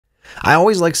I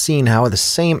always like seeing how the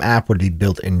same app would be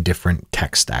built in different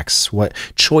tech stacks. What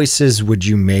choices would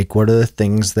you make? What are the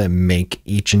things that make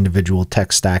each individual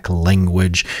tech stack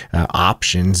language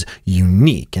options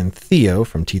unique? And Theo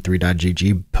from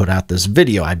T3.gg put out this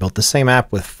video. I built the same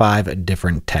app with 5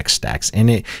 different tech stacks. In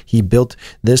it, he built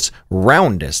this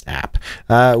Roundest app,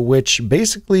 which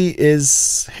basically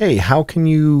is, hey, how can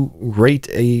you rate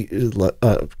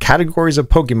categories of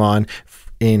Pokemon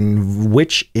in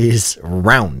which is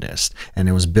roundest? And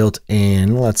it was built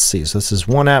in, let's see, so this is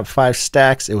one app, 5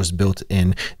 stacks. It was built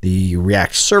in the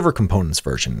React Server Components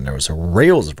version. There was a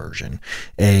Rails version,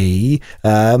 a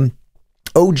OG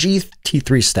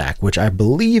T3 stack, which I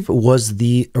believe was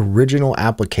the original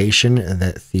application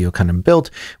that Theo kind of built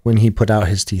when he put out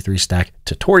his T3 stack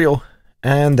tutorial,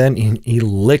 and then an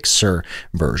Elixir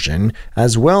version,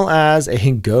 as well as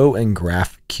a Go and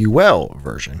GraphQL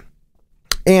version.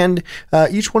 And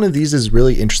each one of these is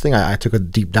really interesting. I took a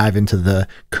deep dive into the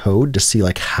code to see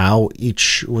like how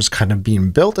each was kind of being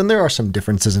built. And there are some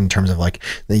differences in terms of like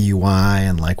the UI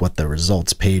and like what the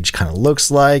results page kind of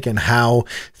looks like and how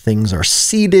things are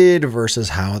seeded versus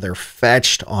how they're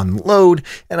fetched on load.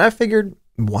 And I figured,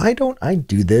 why don't I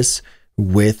do this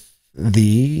with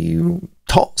the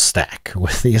tall stack,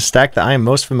 with the stack that I am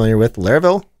most familiar with,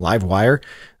 Laravel, Livewire.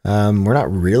 We're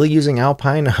not really using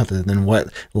Alpine other than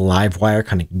what Livewire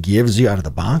kind of gives you out of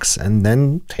the box, and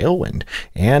then Tailwind.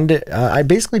 And I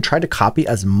basically tried to copy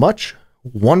as much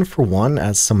one for one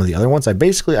as some of the other ones. I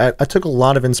took a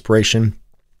lot of inspiration,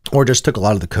 or just took a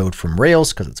lot of the code from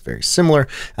Rails because it's very similar,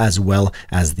 as well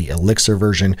as the Elixir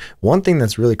version. One thing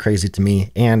that's really crazy to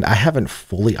me, and I haven't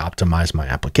fully optimized my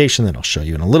application that I'll show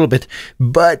you in a little bit,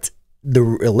 but the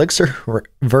Elixir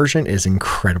version is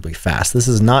incredibly fast. This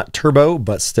is not turbo,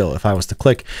 but still, if I was to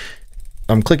click,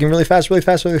 I'm clicking really fast,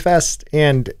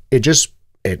 and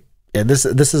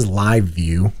this is live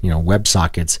view,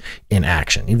 WebSockets in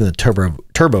action. Even the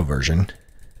turbo version,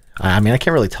 I mean, I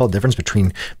can't really tell the difference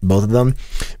between both of them,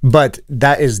 but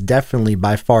that is definitely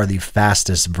by far the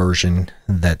fastest version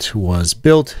that was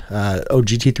built.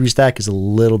 OGT3 stack is a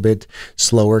little bit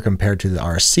slower compared to the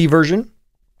RSC version.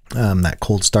 That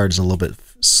cold start is a little bit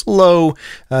slow.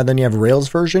 Then you have Rails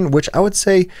version, which I would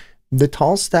say the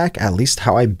tall stack, at least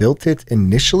how I built it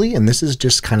initially, and this is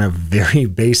just kind of very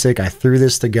basic. I threw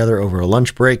this together over a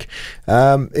lunch break.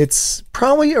 It's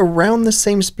probably around the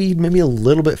same speed, maybe a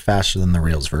little bit faster than the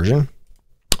Rails version.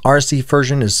 RSC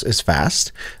version is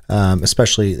fast,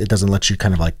 especially it doesn't let you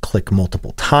kind of like click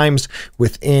multiple times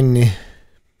within.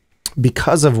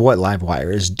 Because of what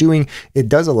Livewire is doing, it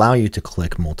does allow you to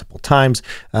click multiple times.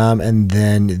 And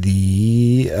then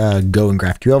the Go and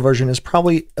GraphQL version is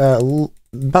probably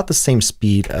about the same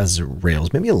speed as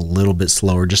Rails, maybe a little bit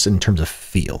slower just in terms of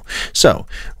feel. So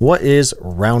what is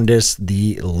Roundest,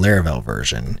 the Laravel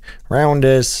version?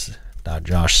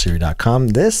 Roundest.joshsiri.com.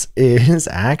 This is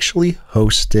actually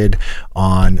hosted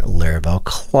on Laravel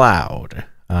Cloud.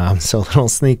 So a little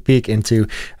sneak peek into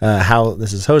how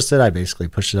this is hosted. I basically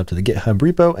pushed it up to the GitHub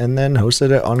repo and then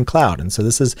hosted it on cloud. And so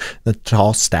this is the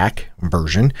tall stack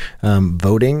version.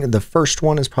 Voting, the first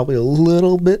one is probably a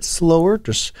little bit slower,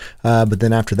 but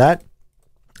then after that,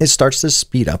 it starts to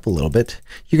speed up a little bit.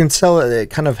 You can tell it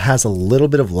kind of has a little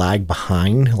bit of lag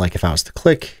behind. Like if I was to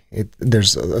click,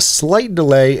 there's a slight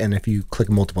delay. And if you click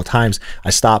multiple times, I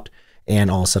stopped.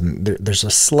 And all of a sudden, there's a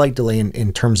slight delay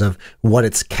in terms of what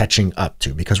it's catching up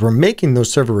to, because we're making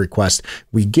those server requests.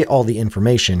 We get all the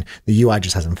information. The UI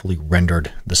just hasn't fully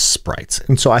rendered the sprites.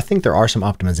 And so I think there are some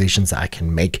optimizations that I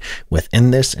can make within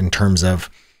this in terms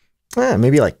of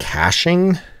maybe like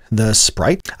caching the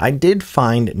sprite. I did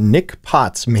find Nick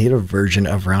Potts made a version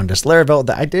of Roundest Laravel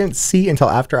that I didn't see until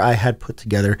after I had put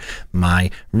together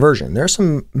my version. There are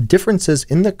some differences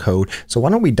in the code, so why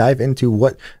don't we dive into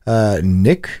what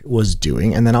Nick was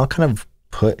doing, and then I'll kind of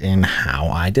put in how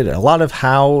I did it. A lot of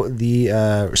how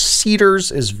the seeders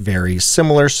is very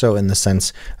similar. So in the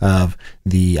sense of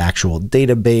the actual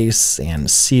database and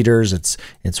seeders, it's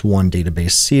one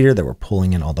database seeder that we're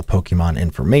pulling in all the Pokemon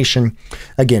information.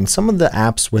 Again, some of the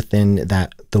apps within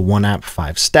the one app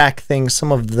 5 stack thing,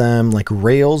 some of them like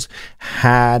Rails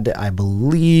had, I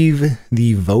believe,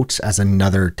 the votes as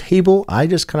another table. I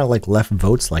just kind of like left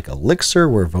votes like Elixir,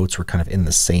 where votes were kind of in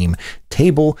the same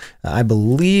table. I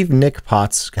believe Nick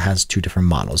Potts has 2 different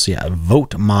models. Yeah, a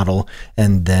vote model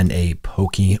and then a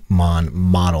Pokemon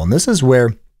model. And this is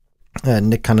where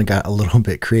Nick kind of got a little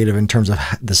bit creative in terms of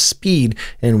the speed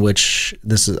in which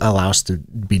this allows to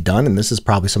be done. And this is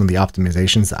probably some of the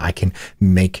optimizations that I can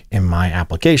make in my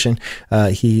application.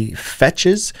 He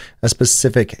fetches a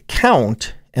specific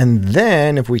count. And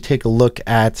then if we take a look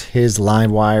at his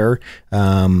Livewire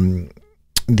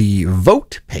the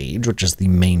vote page, which is the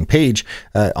main page,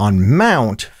 on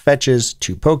mount fetches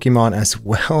 2 Pokemon as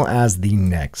well as the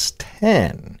next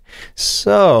 10.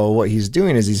 So what he's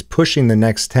doing is he's pushing the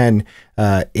next 10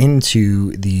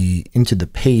 into the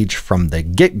page from the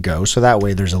get-go, so that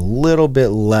way there's a little bit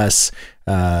less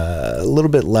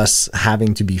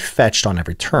having to be fetched on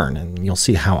every turn, and you'll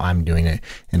see how I'm doing it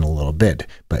in a little bit.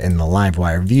 But in the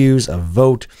Livewire views of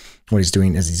vote, what he's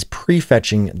doing is he's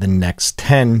pre-fetching the next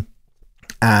 10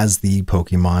 as the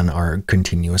Pokemon are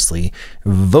continuously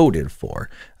voted for.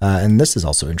 And this is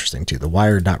also interesting too, the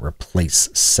wire.replace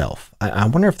self. I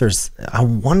wonder if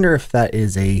that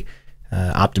is a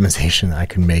optimization that I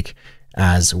can make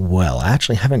as well. I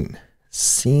actually haven't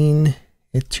seen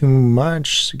it too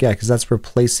much. Yeah, because that's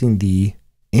replacing the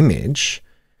image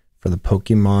for the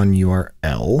Pokemon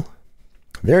URL.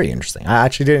 Very interesting. I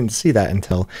actually didn't see that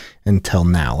until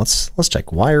now. Let's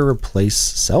check wire replace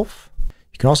self.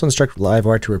 You can also instruct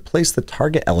Livewire to replace the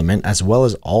target element as well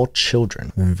as all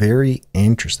children. Very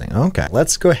interesting. Okay,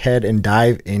 let's go ahead and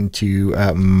dive into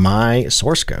my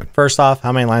source code. First off,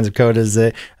 how many lines of code is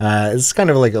it? It's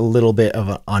kind of like a little bit of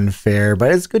an unfair,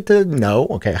 but it's good to know,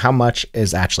 okay, how much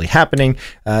is actually happening.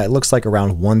 It looks like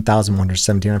around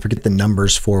 1,117. I forget the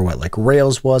numbers for what like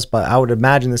Rails was, but I would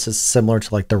imagine this is similar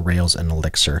to like the Rails and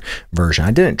Elixir version. I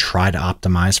didn't try to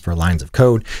optimize for lines of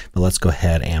code, but let's go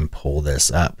ahead and pull this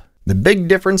up. The big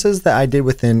differences that I did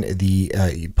within the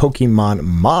Pokemon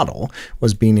model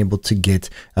was being able to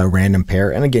get a random pair.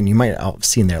 And again, you might have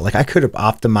seen there, like I could have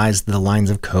optimized the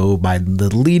lines of code by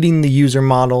deleting the user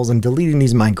models and deleting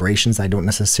these migrations I don't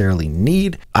necessarily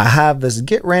need. I have this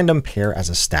get random pair as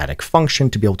a static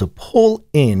function to be able to pull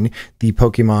in the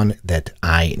Pokemon that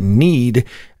I need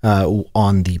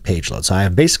on the page load. So I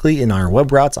have basically in our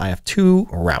web routes, I have 2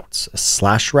 routes, a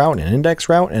slash route, an index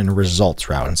route, and a results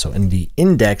route. And so in the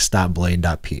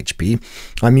index.blade.php,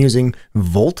 I'm using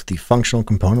Volt, the functional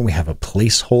component. We have a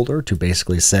placeholder to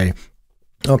basically say,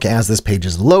 okay, as this page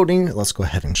is loading, let's go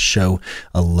ahead and show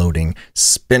a loading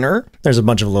spinner. There's a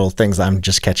bunch of little things I'm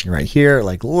just catching right here,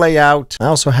 like layout. I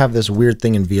also have this weird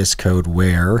thing in VS Code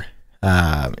where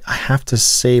I have to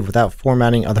save without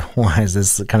formatting, otherwise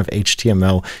this kind of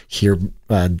HTML here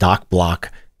doc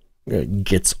block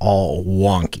gets all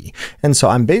wonky. And so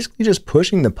I'm basically just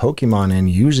pushing the Pokemon in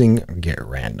using get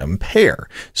random pair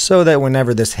so that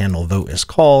whenever this handle vote is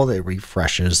called, it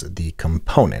refreshes the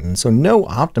component. And so no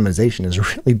optimization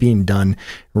is really being done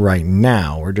right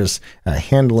now. We're just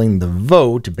handling the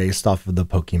vote based off of the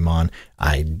Pokemon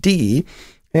ID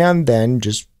and then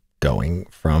just going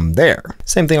from there.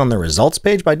 Same thing on the results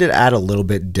page, but I did add a little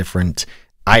bit different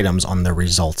items on the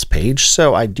results page.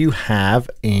 So I do have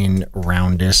in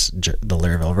Roundest, the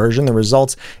Laravel version, the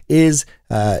results is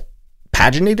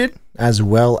paginated as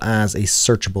well as a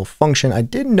searchable function. I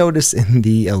did notice in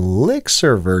the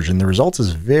Elixir version, the results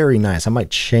is very nice. I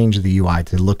might change the UI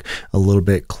to look a little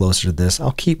bit closer to this.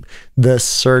 I'll keep the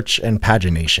search and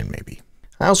pagination maybe.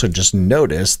 I also just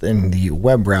noticed in the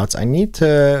web routes, I need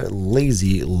to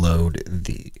lazy load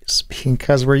these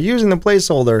because we're using the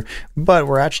placeholder, but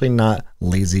we're actually not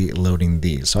lazy loading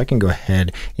these. So I can go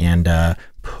ahead and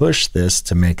push this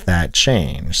to make that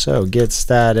change. So get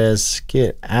status,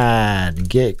 get add,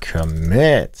 get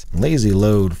commit, lazy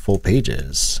load full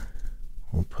pages.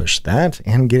 We'll push that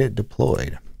and get it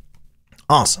deployed.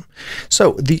 Awesome.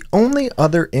 So the only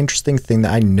other interesting thing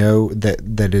that I know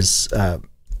that is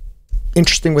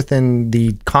interesting within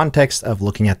the context of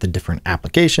looking at the different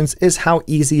applications is how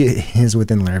easy it is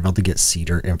within Laravel to get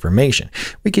seeder information.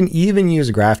 We can even use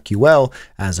GraphQL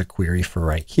as a query for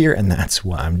right here, and that's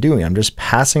what I'm doing. I'm just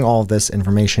passing all of this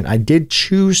information. I did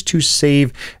choose to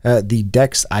save the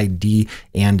Dex ID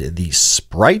and the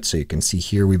sprite. So you can see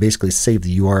here, we basically save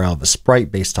the URL of a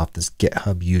sprite based off this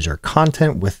GitHub user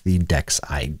content with the Dex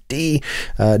ID.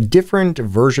 Different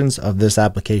versions of this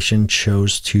application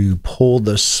chose to pull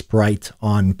the sprite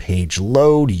on page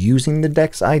load using the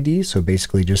Dex ID. So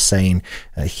basically just saying,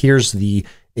 here's the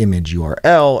image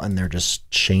URL, and they're just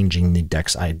changing the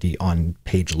Dex ID on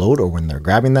page load or when they're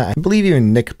grabbing that. I believe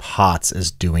even Nick Potts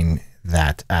is doing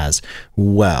that as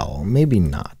well. Maybe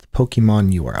not.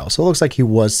 Pokemon URL. So it looks like he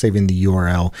was saving the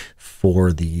URL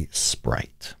for the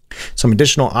sprite. Some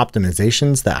additional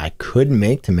optimizations that I could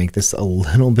make to make this a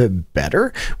little bit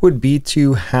better would be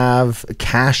to have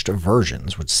cached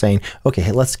versions, which is saying, okay,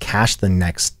 hey, let's cache the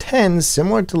next 10,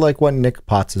 similar to like what Nick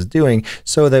Potts is doing,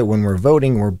 so that when we're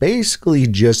voting, we're basically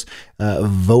just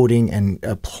voting and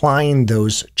applying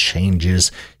those changes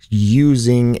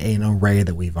using an array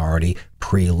that we've already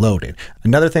preloaded.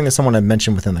 Another thing that someone had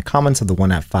mentioned within the comments of the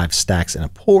 1.5 stacks and a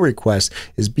pull request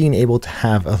is being able to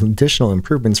have additional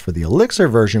improvements for the Elixir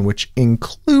version information, which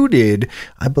included,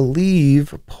 I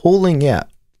believe, pulling,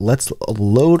 let's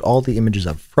load all the images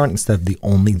up front instead of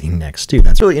only the next two.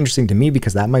 That's really interesting to me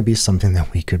because that might be something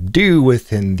that we could do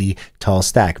within the tall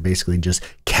stack. Basically just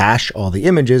cache all the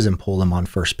images and pull them on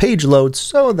first page load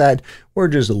so that we're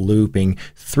just looping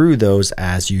through those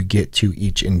as you get to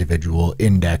each individual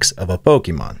index of a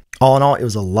Pokemon. All in all, it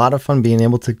was a lot of fun being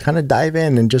able to kind of dive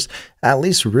in and just at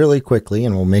least really quickly,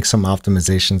 and we'll make some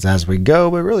optimizations as we go,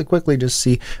 but really quickly just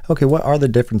see, okay, what are the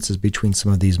differences between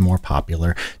some of these more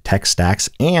popular tech stacks,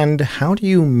 and how do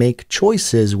you make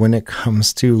choices when it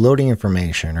comes to loading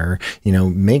information or,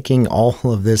 making all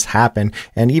of this happen,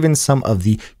 and even some of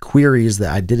the queries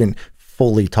that I didn't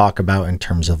fully talk about in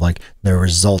terms of like the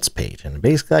results page. And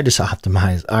basically I just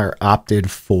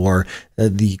opted for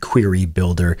the query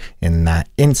builder in that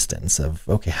instance of,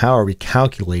 okay, how are we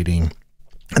calculating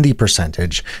the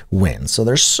percentage win? So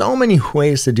there's so many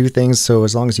ways to do things. So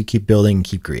as long as you keep building,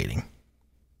 keep creating.